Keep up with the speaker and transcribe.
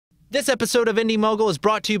This episode of Indie Mogul is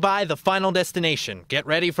brought to you by The Final Destination. Get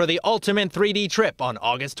ready for the ultimate 3D trip on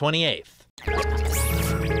August 28th.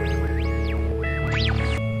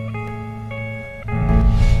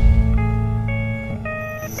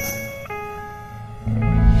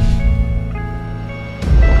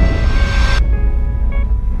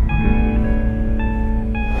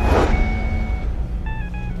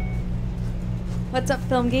 What's up,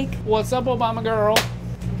 Film Geek? What's up, Obama girl?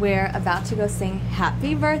 We're about to go sing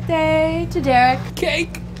happy birthday to Derek.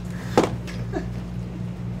 Cake!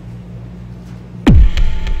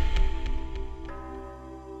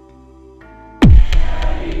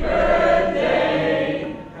 Happy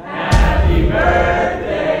birthday! Happy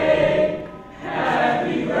birthday!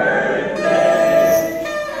 Happy birthday!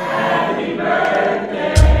 Happy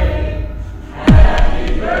birthday!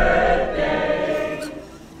 Happy birthday!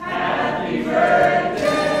 Happy birthday!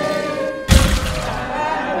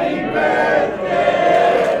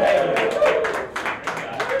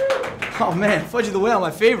 Oh man, Fudgy the Whale,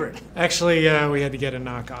 my favorite. Actually, we had to get a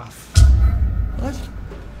knockoff. What?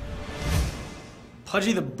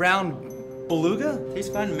 Pudgy the Brown Beluga?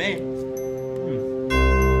 Tastes fine to me.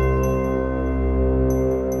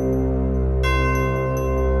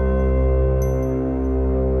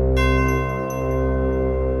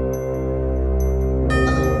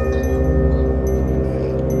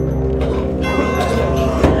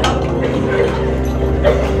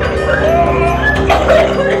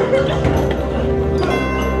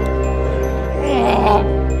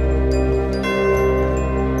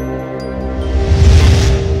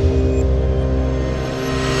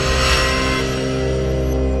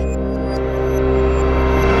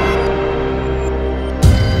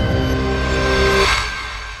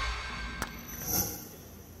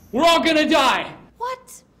 We're all gonna die!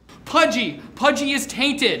 What? Pudgy! Pudgy is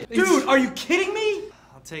tainted! Dude, are you kidding me?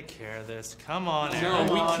 I'll take care of this. Come on, Eric.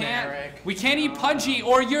 No, we can't. Eric. We can't eat Pudgy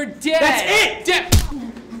or you're dead! That's it!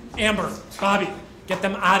 Amber, Bobby, get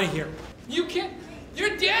them out of here. You can't.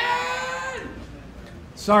 You're dead!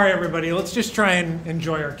 Sorry, everybody. Let's just try and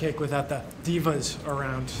enjoy our cake without the divas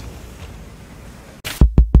around.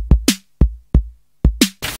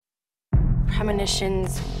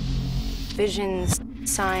 Premonitions, visions,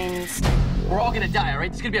 signs. We're all gonna die,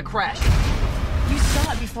 alright? It's gonna be a crash. You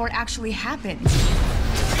saw it before it actually happened.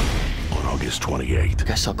 On August 28th.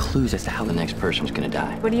 I saw clues as to how the next person was gonna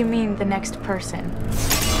die. What do you mean, the next person?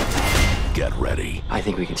 Get ready I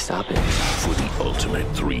think we can stop it. for the ultimate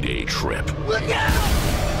 3-day trip. Look out!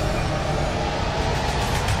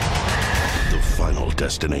 The Final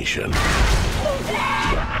Destination.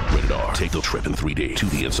 Rated R. Take the trip in 3D to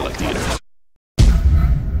the in-select theaters.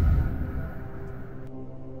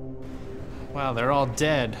 Wow, they're all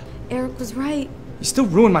dead. Eric was right. You still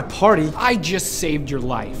ruined my party, I just saved your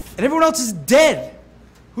life. and everyone else is dead.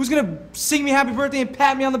 Who's gonna sing me happy birthday and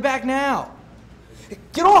pat me on the back now?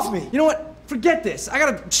 Get off me! You know what? Forget this. I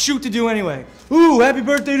got a shoot to do anyway. Ooh, happy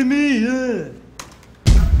birthday to me! Yeah.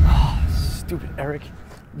 Stupid Eric.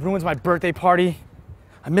 Ruins my birthday party.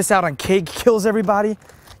 I miss out on cake, kills everybody.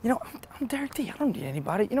 You know, I'm Derek D. I don't need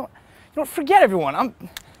anybody. You know what? Forget everyone.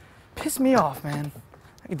 Piss me off, man.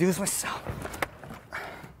 I can do this myself.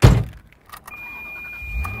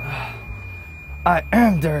 I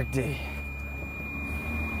am Derek D.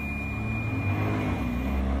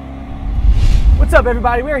 What's up,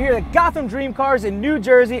 everybody? We're here at Gotham Dream Cars in New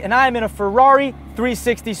Jersey, and I am in a Ferrari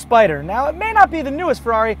 360 Spider. Now, it may not be the newest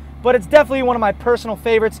Ferrari, but it's definitely one of my personal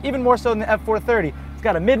favorites, even more so than the F430. It's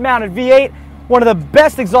got a mid-mounted V8, one of the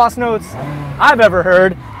best exhaust notes I've ever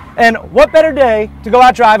heard, and what better day to go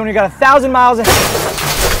out driving when you got 1,000 miles ahead.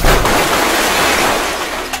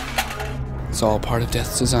 It's all part of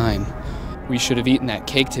death's design. We should have eaten that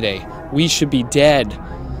cake today. We should be dead.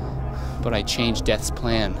 But I changed Death's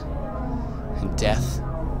plan. And Death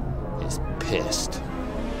is pissed.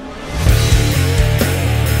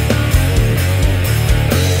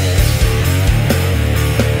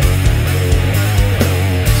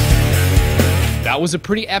 That was a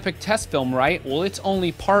pretty epic test film, right? Well, it's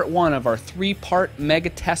only part one of our 3-part mega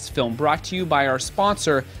test film brought to you by our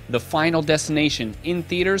sponsor, The Final Destination, in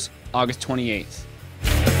theaters August 28th.